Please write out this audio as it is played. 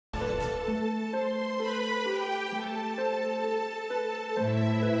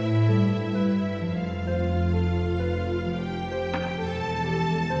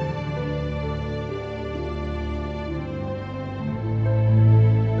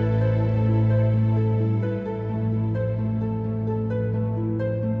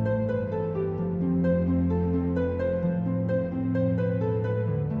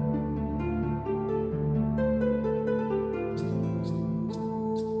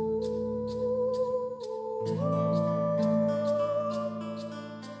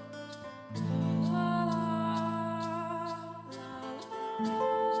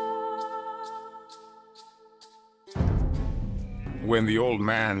When the old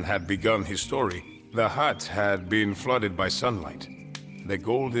man had begun his story, the hut had been flooded by sunlight. The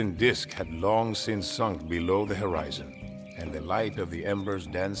golden disk had long since sunk below the horizon, and the light of the embers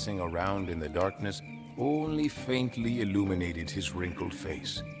dancing around in the darkness only faintly illuminated his wrinkled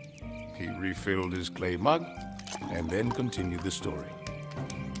face. He refilled his clay mug, and then continued the story.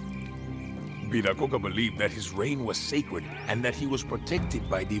 Viracocha believed that his reign was sacred and that he was protected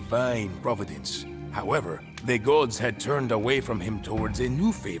by divine providence. However, the gods had turned away from him towards a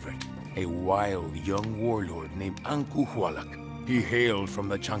new favorite, a wild young warlord named Anku Hualak. He hailed from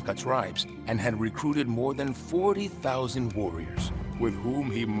the Chanca tribes and had recruited more than 40,000 warriors, with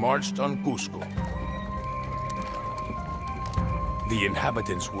whom he marched on Cusco. The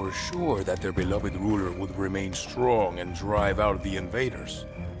inhabitants were sure that their beloved ruler would remain strong and drive out the invaders.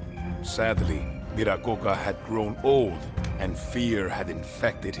 Sadly, Viracocha had grown old, and fear had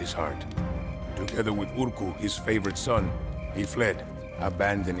infected his heart. Together with Urku, his favorite son, he fled,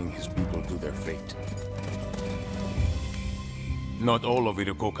 abandoning his people to their fate. Not all of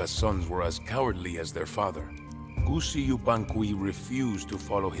Viracocha's sons were as cowardly as their father. Gusi Yupanqui refused to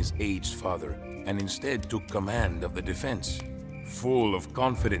follow his aged father, and instead took command of the defense. Full of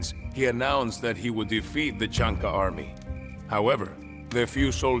confidence, he announced that he would defeat the Chanca army. However, the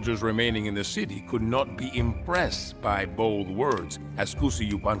few soldiers remaining in the city could not be impressed by bold words, as Gusi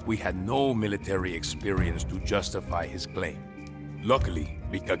Yupanqui had no military experience to justify his claim. Luckily,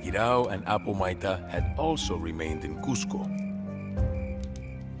 Bicagirao and Apomaita had also remained in Cusco.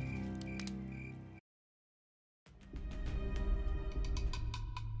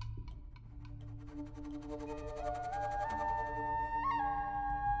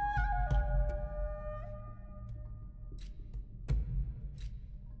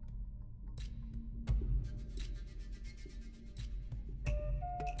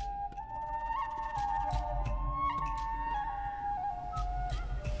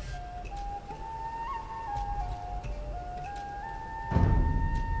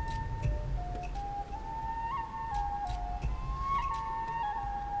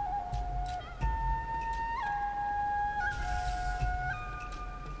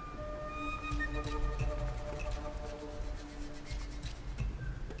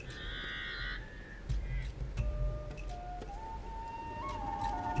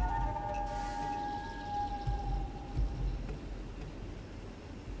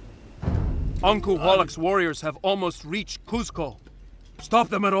 Anku Hualak's warriors have almost reached Cusco. Stop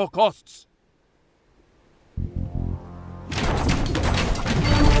them at all costs.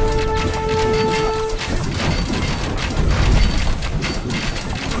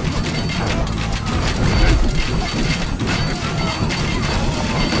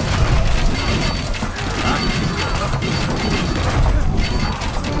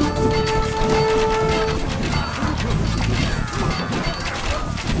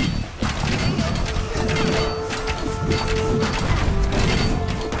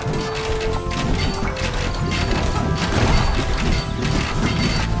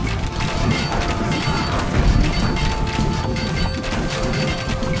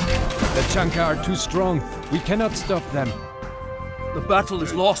 The Chanca are too strong. We cannot stop them. The battle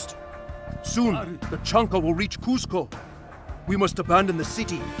is lost. Soon, the Chanca will reach Cusco. We must abandon the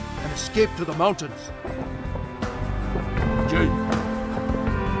city and escape to the mountains. Jay.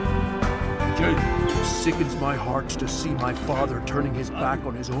 It sickens my heart to see my father turning his back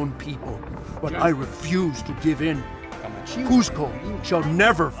on his own people, but I refuse to give in. Cusco shall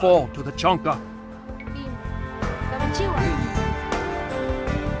never fall to the Chanca.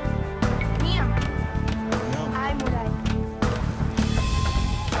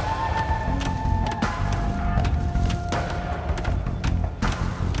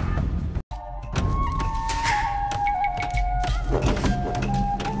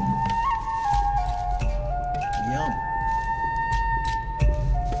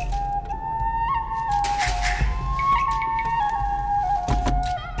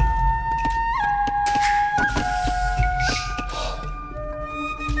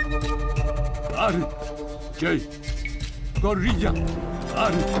 Ari, Jay, Gorilla,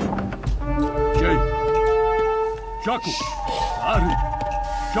 Ari, Jay, Shaku, Ari,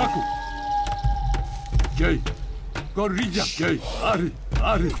 Shaku, Jay, Gorilla, Jay,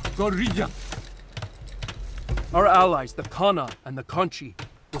 Ari, Gorilla. Our allies, the Kana and the Conchi,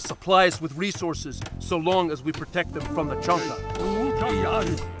 will supply us with resources so long as we protect them from the Chanca.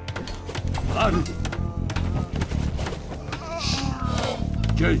 Ari,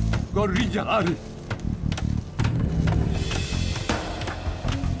 Jay, Gorilla, Ari.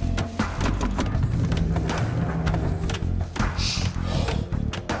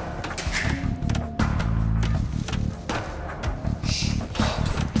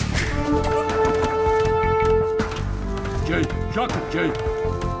 Shaku, Jay.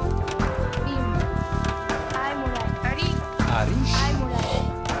 Bim. Aimurai. Ari. Ari. Aimurai.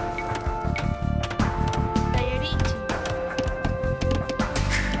 Sayarichi.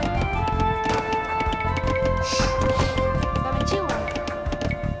 Kamichiwa.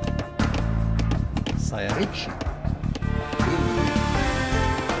 Sayarichi.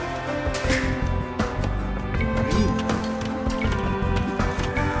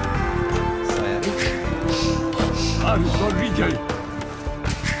 Sayarichi. Ari, sorry, Jay.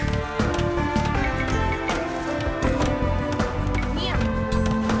 Mia.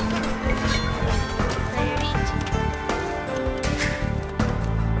 Sayarichi.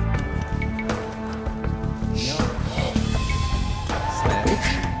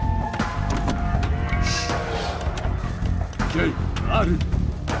 Sayarichi. Jay, Ari.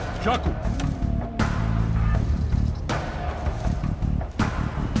 Shaku.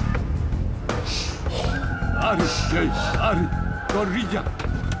 Ari, Jay, Ari. Gorilla.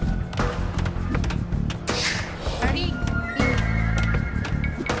 Ari. Bim.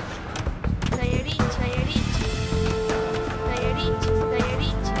 Sayarichi. Sayarichi. Sayarichi.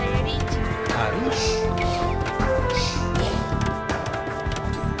 Sayarichi. Sayarichi. Ari.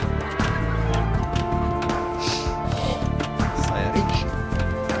 Sayarichi.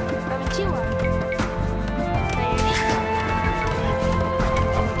 Kamichiwa. Sayarichi.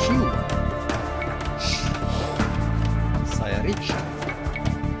 Amachiwa. Sayarichi.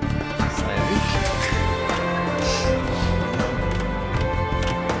 Sayarichi.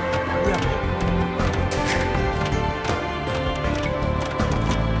 Yummy.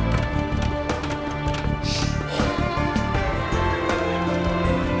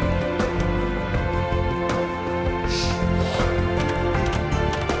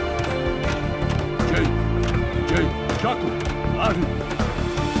 Jay, Jay, Shaku. Ari.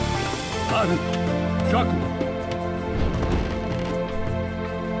 Ari. Shaku.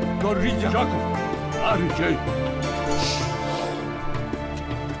 Gorilla. Shaku. Ari, Jay.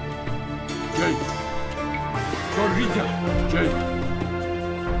 Jay. Gorilla. Jay.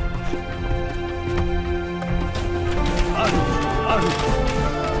 Ari. Ari.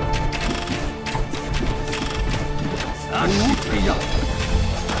 Ashikriya.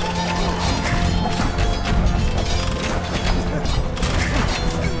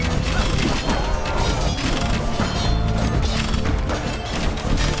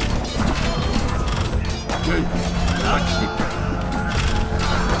 Jay. Active.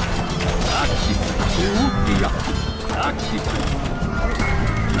 Active. Ukia. Active.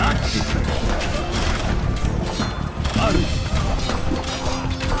 Active. Ari.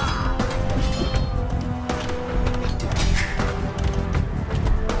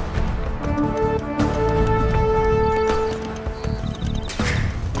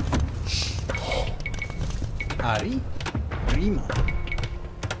 Ari. Prima.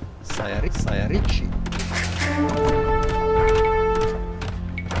 Sayarichi.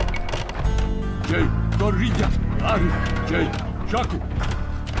 Jay. Gorilla. Ari. Jay. Shaku.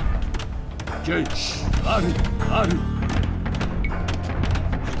 Jay. Ari. Ari.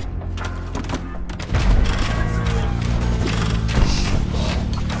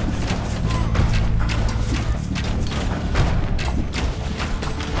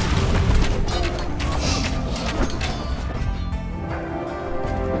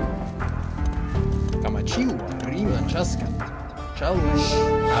 Kamachiwa. Prima. Chaskat. Chalwe.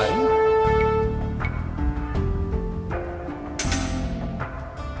 Ari.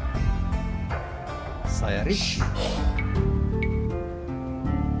 Sayarichi.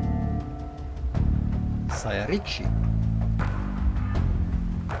 Sayarichi.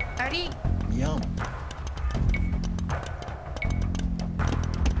 Ari. Yum.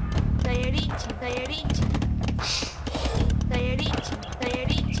 Sayarichi. Sayarichi. Sayarichi.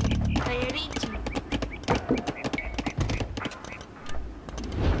 Sayarichi. Sayarichi.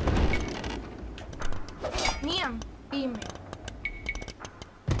 Niam. Bime.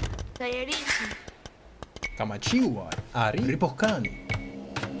 Sayarichi. Kamachiwa. Ari. Ripokkani.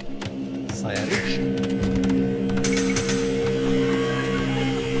 Sayarichi.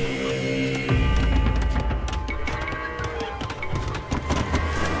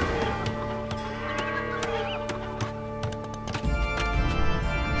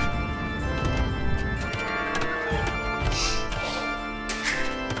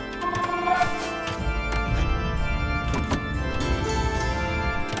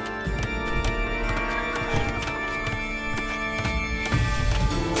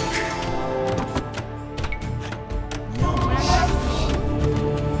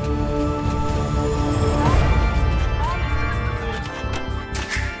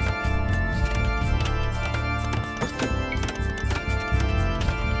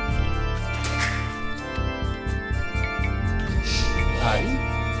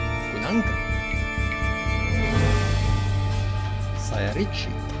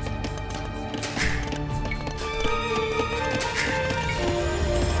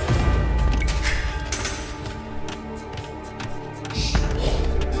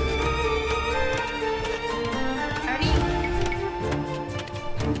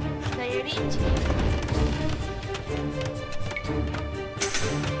 Sayarichi.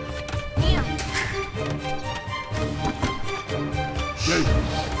 Mia. Jay.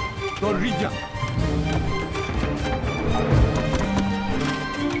 Torrilla.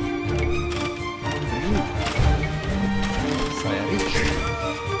 Sayarichi.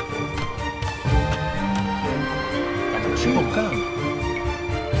 Ripoccano.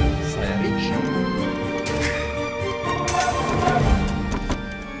 Sayarichi.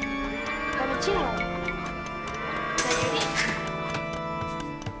 Kamichiwa. Sayarichi.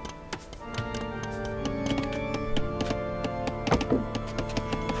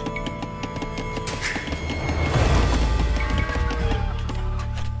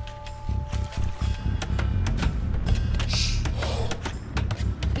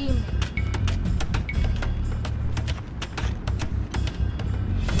 Dime.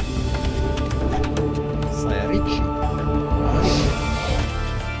 Sayarichi.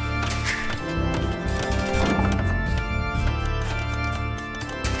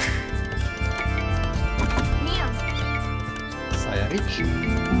 Mia. Sayarichi.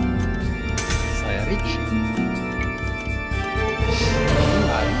 Sayarichi.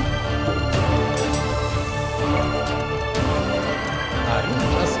 Ari. Ari,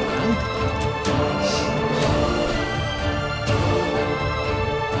 Jessica.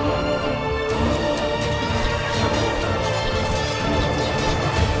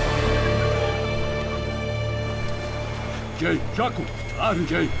 Jay. Chaco. Ari.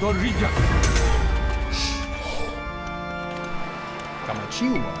 Jay. Torrilla.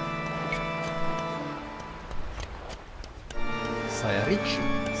 Kamachiwa. Sayarichi.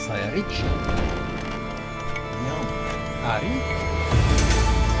 Sayarichi. Yum. Ari.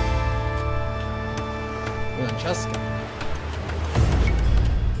 Francesca.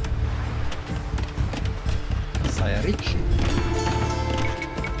 Sayarichi.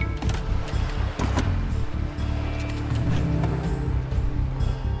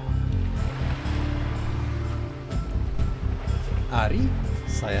 Ari.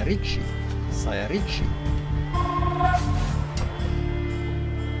 Sayarichi. Sayarichi.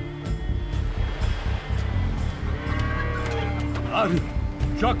 Ari.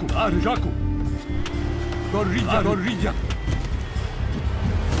 Chaco. Ari. Chaco. Torrilla. Ari. Torrilla.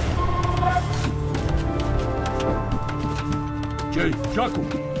 Jay. Chaco.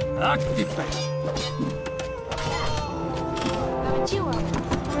 Active. Kamichiwa.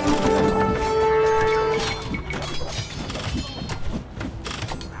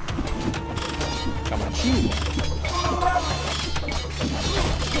 Kamachiwa.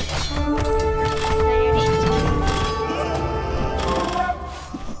 Sayarichi.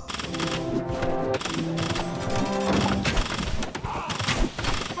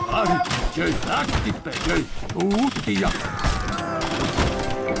 Ari. Jay. Active. Jay. Utia.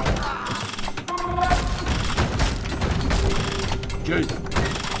 Jay.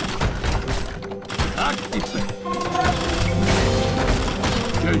 Active.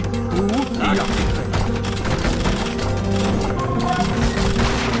 Jay. Utia.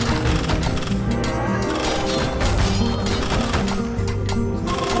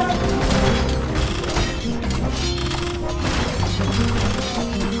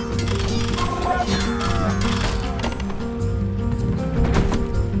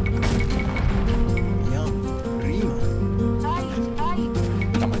 Yum. Rima. Ari.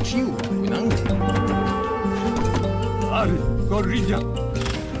 Kamachiwa. Winangi. Ari. Torrilla.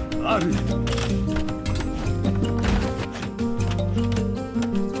 Ari.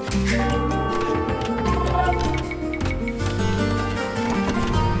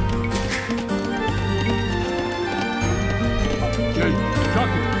 Jay.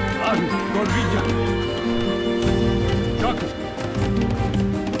 Chaco. Ari. Torrilla. Chaco.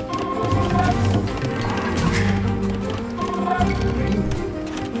 Rima.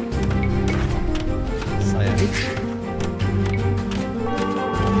 Sayarichi.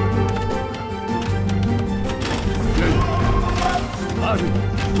 Jay. Ari.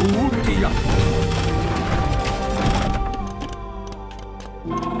 Utia.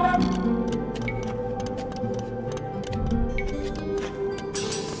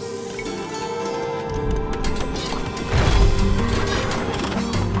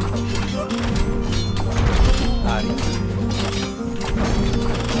 Ari.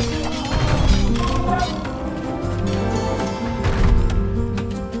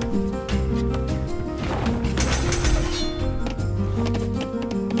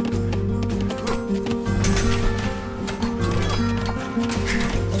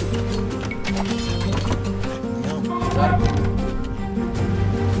 Yum. Darbo.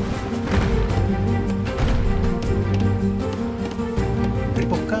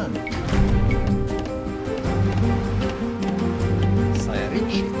 Ripoccano.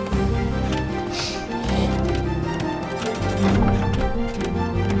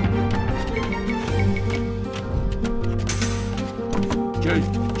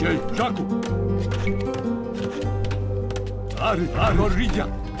 Jay, Chaco. Ari, Gorilla.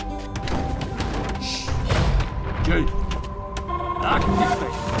 Jay. Activate.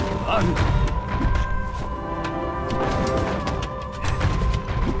 Ari.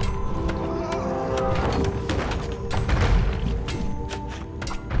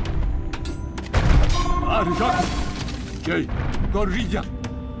 Ari, Chaco. Jay, Gorilla.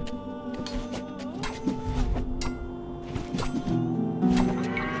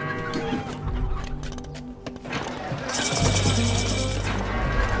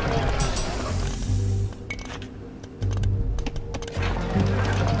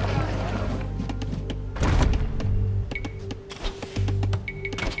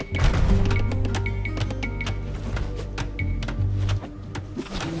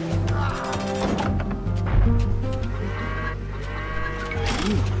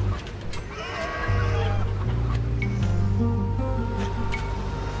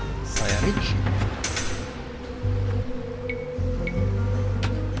 Saya Ricci.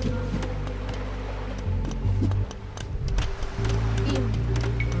 Kim.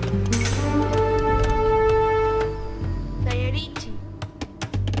 Dayarichi.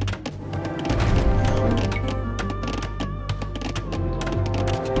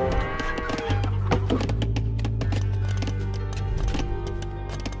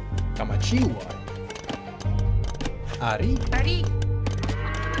 Kamachiwa. Ari. Ari.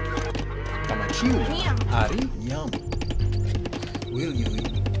 Kamachiwa. Miam. Ari. Yum. Will you eat?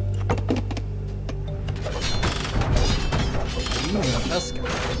 Taska.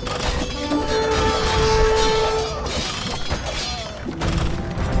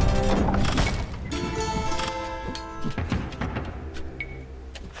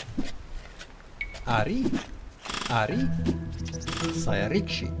 Ari. Ari. Saya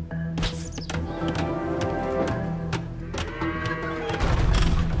Ricci.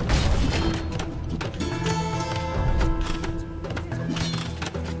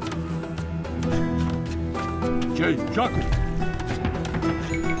 Jay, Chaco.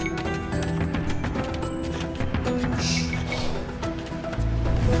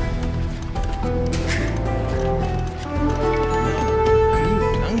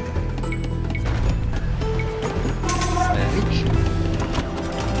 Saya Ricci.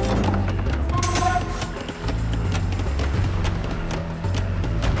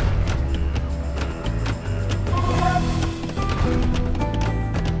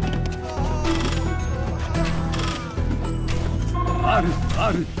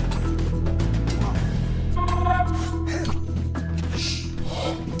 Ari.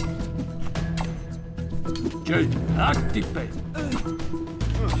 Jay, activate.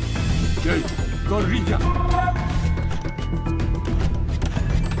 Jay, Gorilla.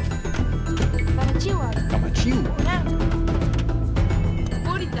 Kamachiwa. Kamachiwa. Nam.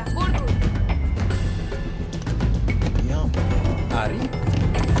 Burita. Burbu. Yum. Ari.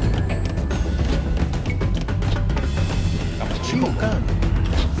 Kamachiwa kan.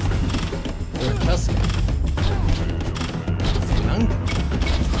 Taska. Nanga.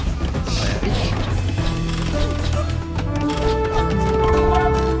 Saya Ricci.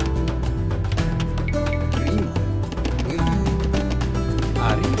 Prima. Will you?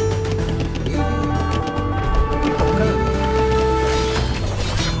 Ari. Will you? Kan.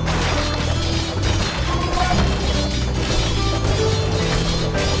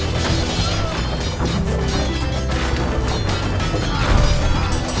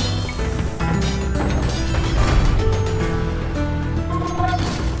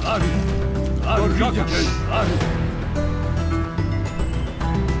 Ari. Gorilla. Jay, Ari.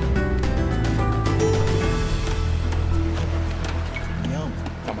 Yum.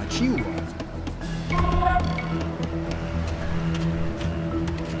 Kamachiwa.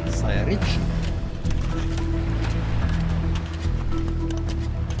 Saya Ricci.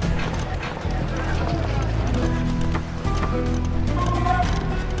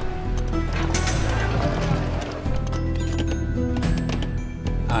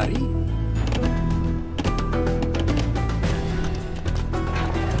 Ari.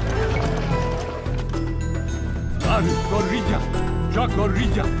 Ari, Gorilla. Jack,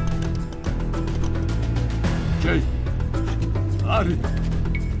 Gorilla. Jay. Ari.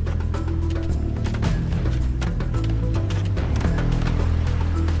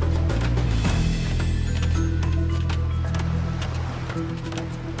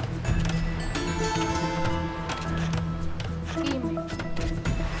 Kim.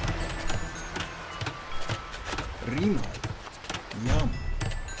 Prima. Yum.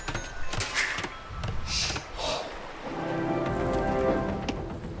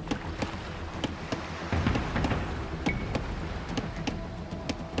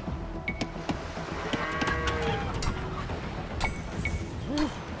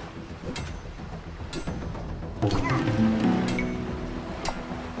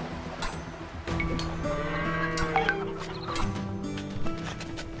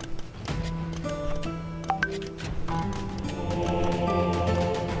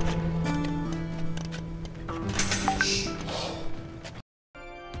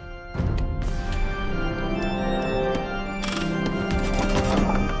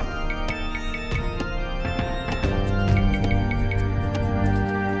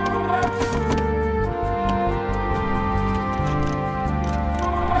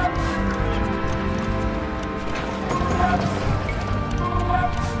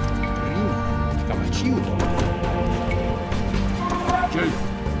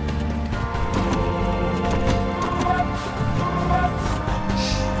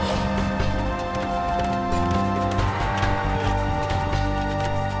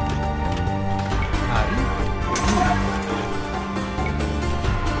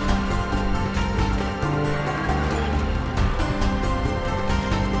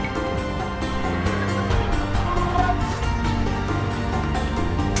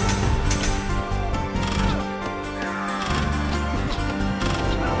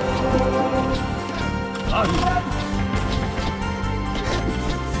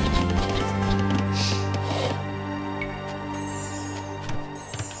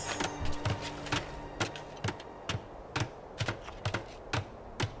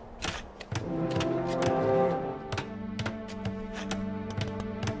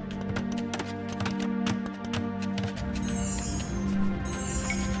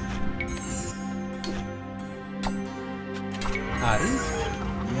 Ari?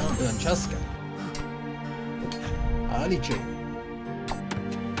 Miam Blanchaska. Alice.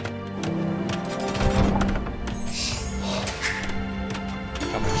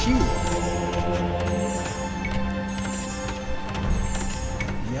 Kamachiwa.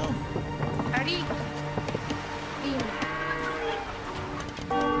 Miam. Ari. Rin.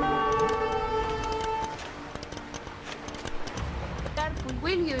 Tarpul.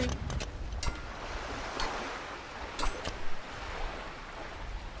 Will you?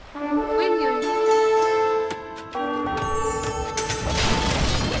 Will you?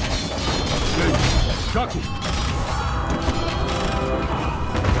 Chaco.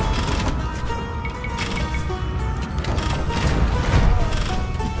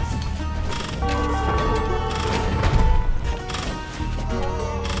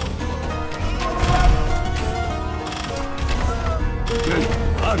 Jay,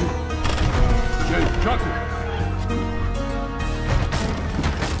 Ari. Jay, Chaco.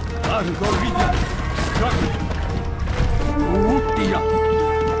 Ari, Gorilla. Chaco. Utia.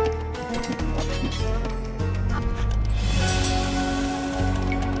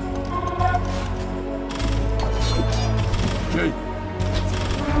 Jay.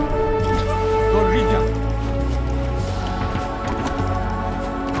 Gorilla.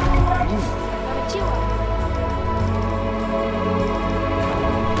 Pachacuti.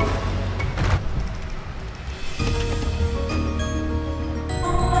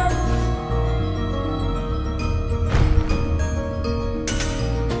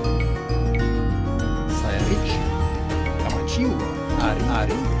 Sayarich. Kamachiwa.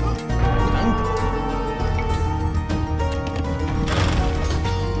 Ari. Nanka.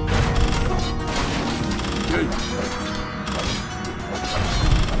 Jay.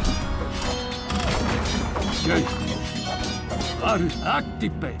 Jay. Ari,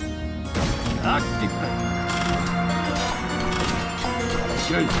 activate. Activate.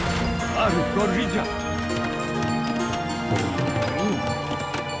 Jay. Ari, Gorilla.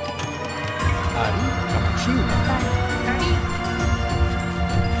 Ari. Kamachiwa. Ari.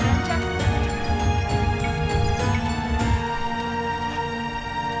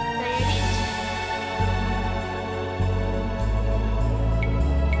 Rancha.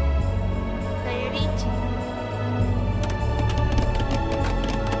 Sayarich.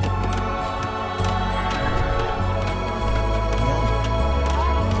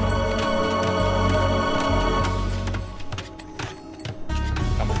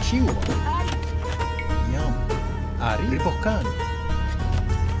 Kamachiwa. Ari. Miam. Ari. Ripokan.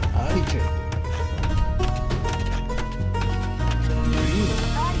 Alice. Rin.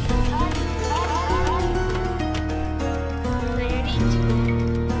 Sayarich.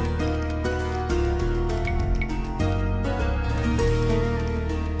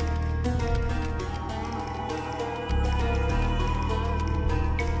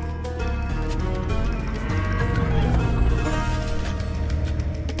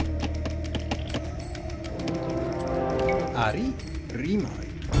 Ari. Rimai.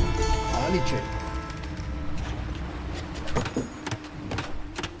 Alice.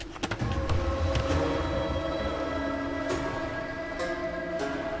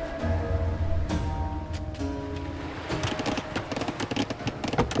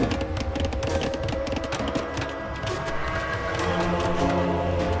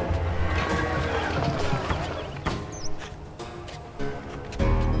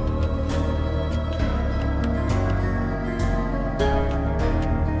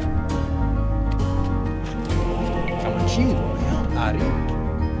 Kamachiwa. Miam. Ari.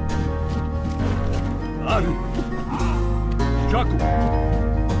 Ari. Chaco.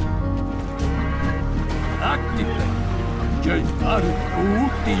 Activate. Jay, Ari,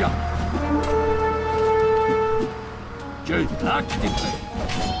 Utia. Jay, activate.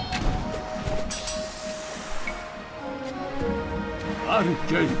 Ari,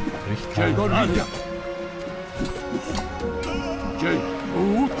 Jay. Jay, Gorilla. Jay,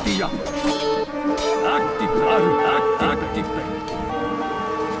 Utia. Activate. Ari, activate.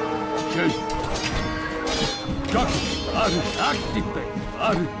 Jay. Chaco. Ari, activate.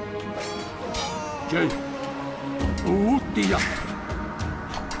 Ari. Jay. Utia.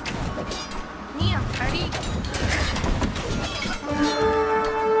 Mia. Ari.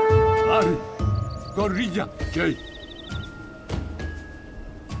 Ari. Gorilla. Jay.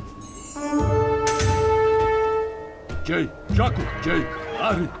 Jay. Chaco. Jay.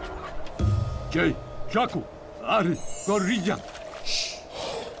 Ari. Jay. Chaco. Ari. Gorilla.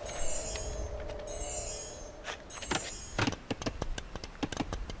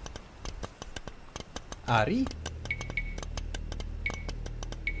 Ari.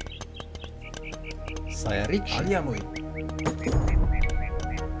 Saya ricci. Andiamo in.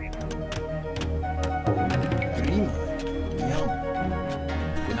 Prima. Andiamo.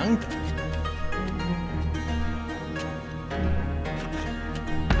 Financa.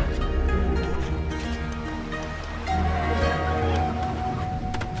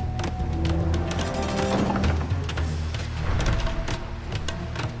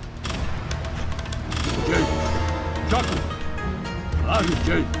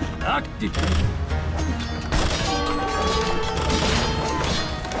 Pachacuti, active.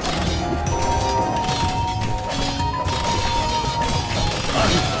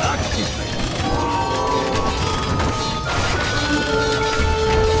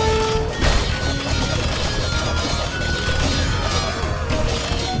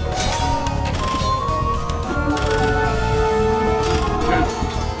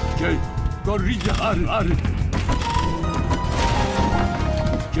 Corrija, Ari.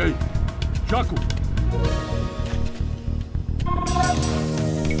 Jay, Chaco.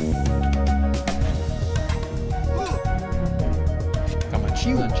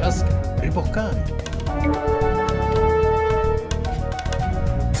 Kamachiu, Anchaska, Riboccani.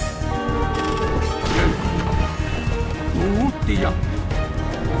 Jay, Utia.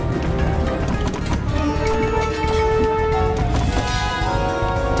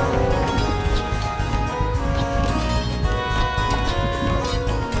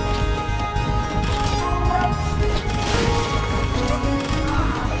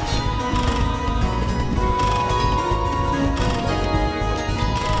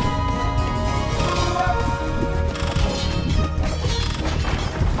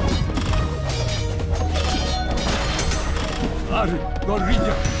 Ari,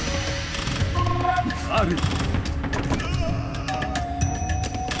 corrija. Ari.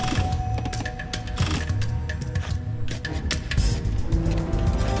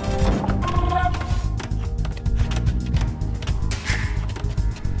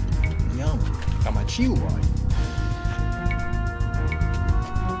 Andiamo. Kamachiu, vai.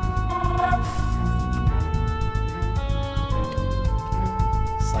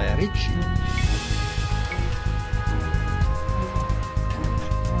 Saya ricci.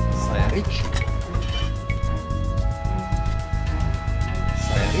 Ricci.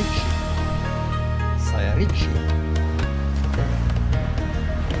 Saya ricci.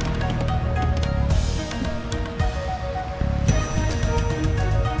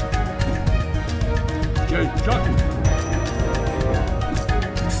 Jay, Chaco.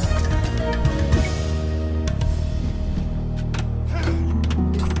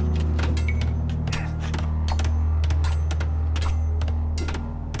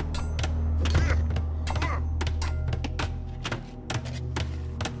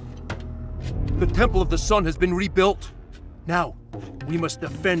 The Temple of the Sun has been rebuilt. Now, we must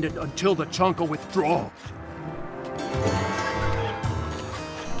defend it until the Chanka withdraw.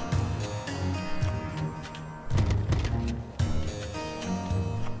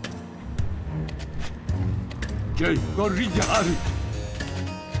 Jay, corrija, Ari.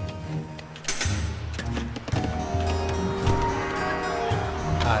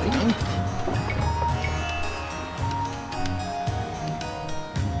 Ari.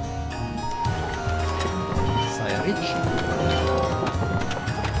 Ricci.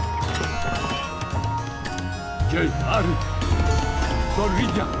 Jay, Ari.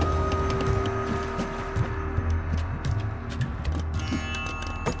 Corrija.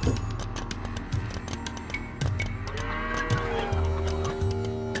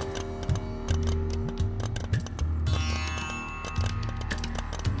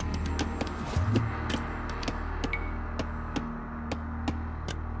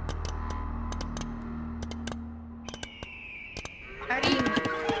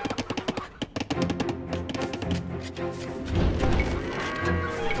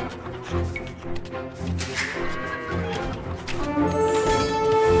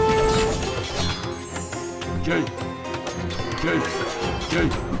 Jay,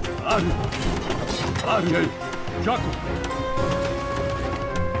 Ari, Chaco.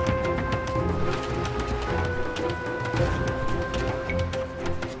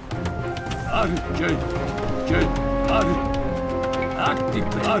 Ari, Jay, Ari. Active,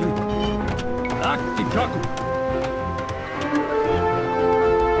 Ari. Active, Chaco.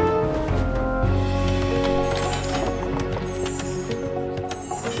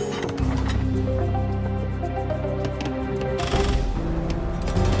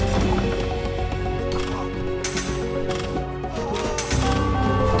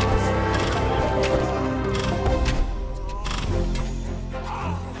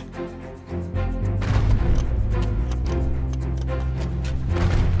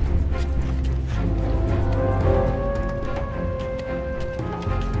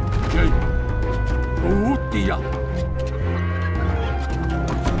 Sonrilla.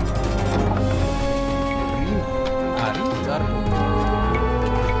 Ari Garbo.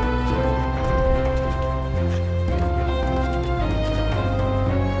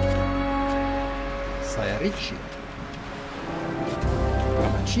 Sayarichi.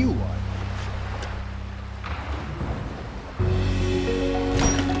 Pachacuti.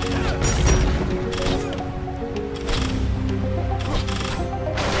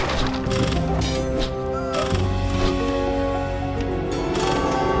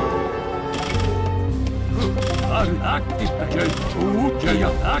 Activate. Jaya,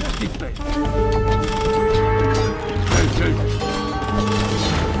 activate. Jay.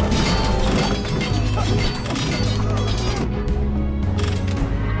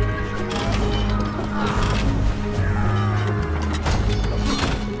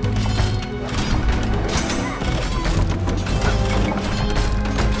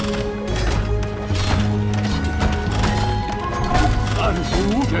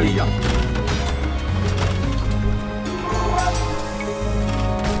 Jaya.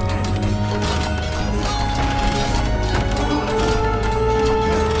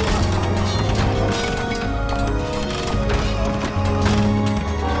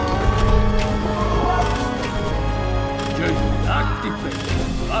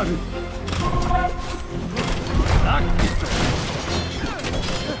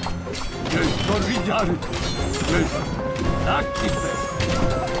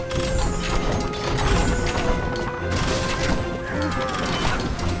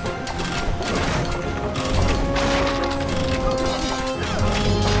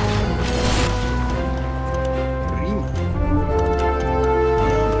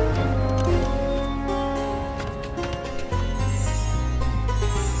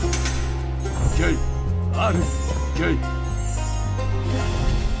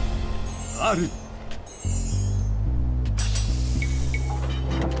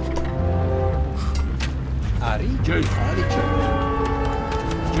 Ari Jay. Alicha.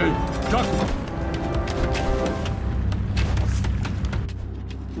 Jay, Jaco.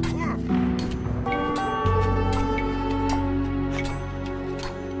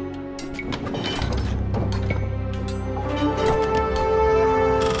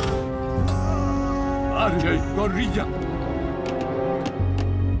 Jay, Gorilla.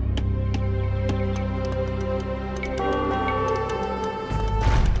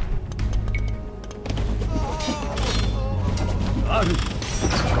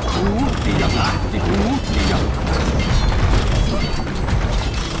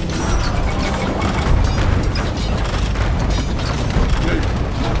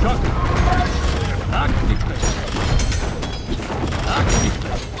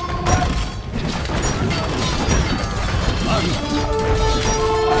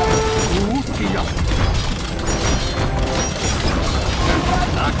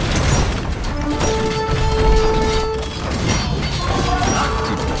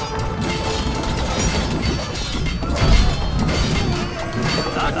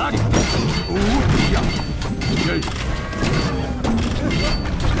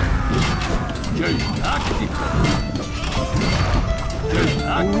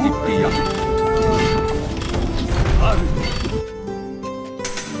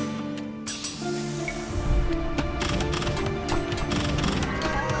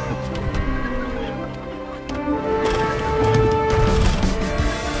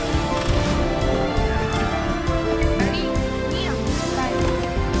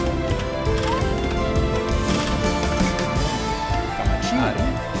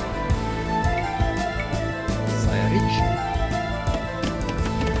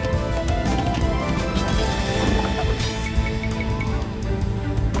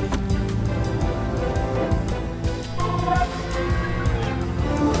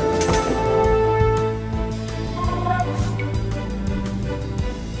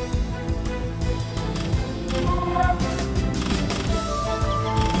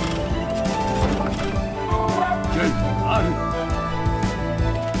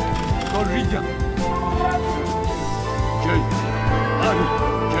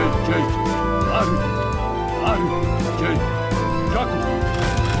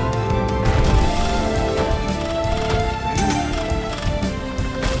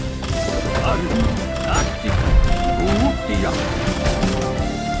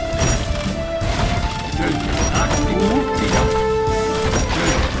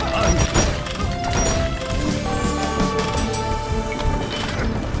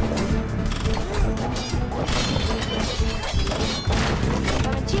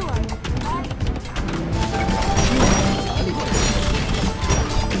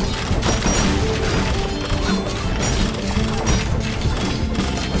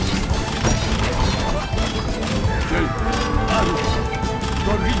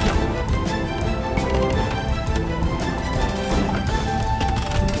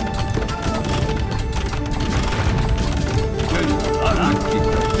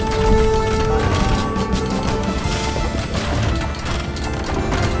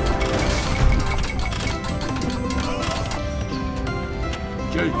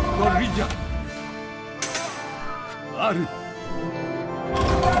 Jay, Gorilla. Ari.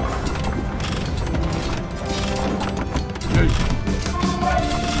 Jay.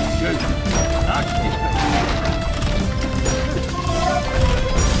 Jay. Active.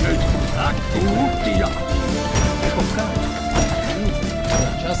 Jay. Pachacuti.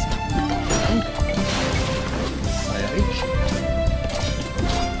 Just saya rich.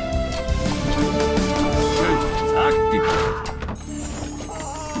 Jay. Active.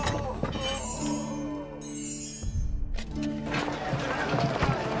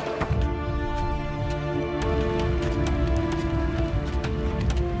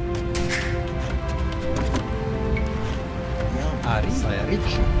 Ari saya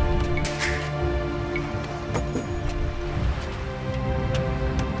rich.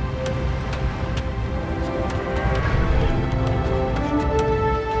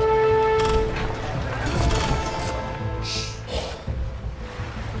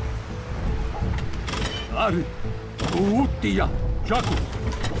 Ari. Utia. Chaco.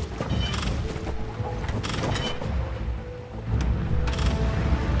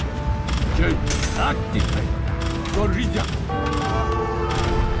 Jay. Active. Gorilla.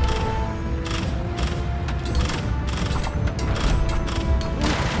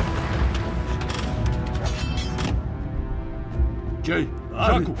 Jay.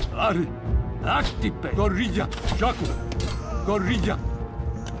 Chaco. Ari. Active. Gorilla. Chaco. Gorilla.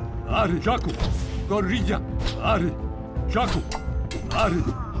 Ari. Chaco. Gorilla. Ari. Chaco. Ari.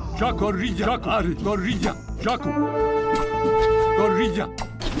 Chaco. Gorilla. Ari. Gorilla. Chaco. Gorilla.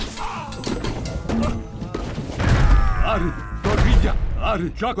 Ari. Gorilla.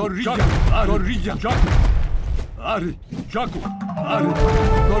 Ari. Chaco. Gorilla. Ari. Gorilla. Chaco. Ari. Chaco. Ari.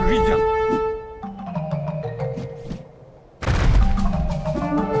 Gorilla.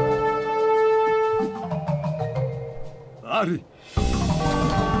 Ari.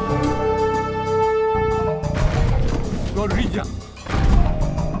 Gorilla.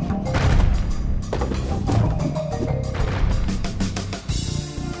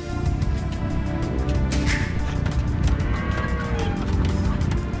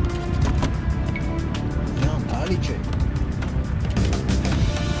 Yan Alice.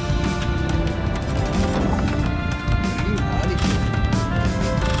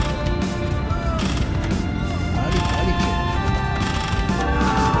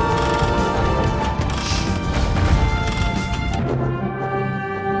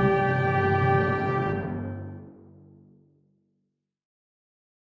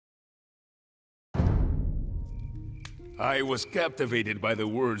 I was captivated by the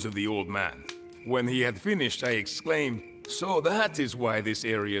words of the old man. When he had finished, I exclaimed, "So that is why this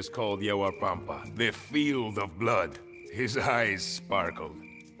area is called Yahuapampa, the field of blood." His eyes sparkled.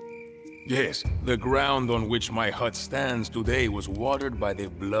 Yes, the ground on which my hut stands today was watered by the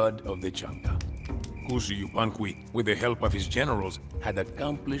blood of the Chanca. Cusi Yupanqui, with the help of his generals, had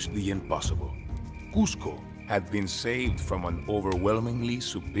accomplished the impossible. Cusco had been saved from an overwhelmingly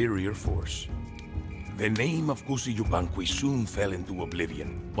superior force. The name of Cusi Yupanqui soon fell into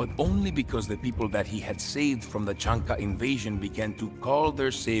oblivion, but only because the people that he had saved from the Chanca invasion began to call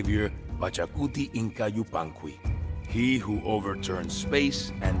their savior Pachacuti Inca Yupanqui, he who overturned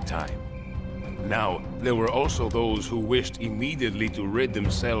space and time. Now, there were also those who wished immediately to rid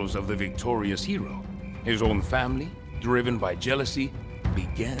themselves of the victorious hero. His own family, driven by jealousy,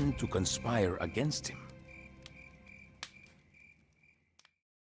 began to conspire against him.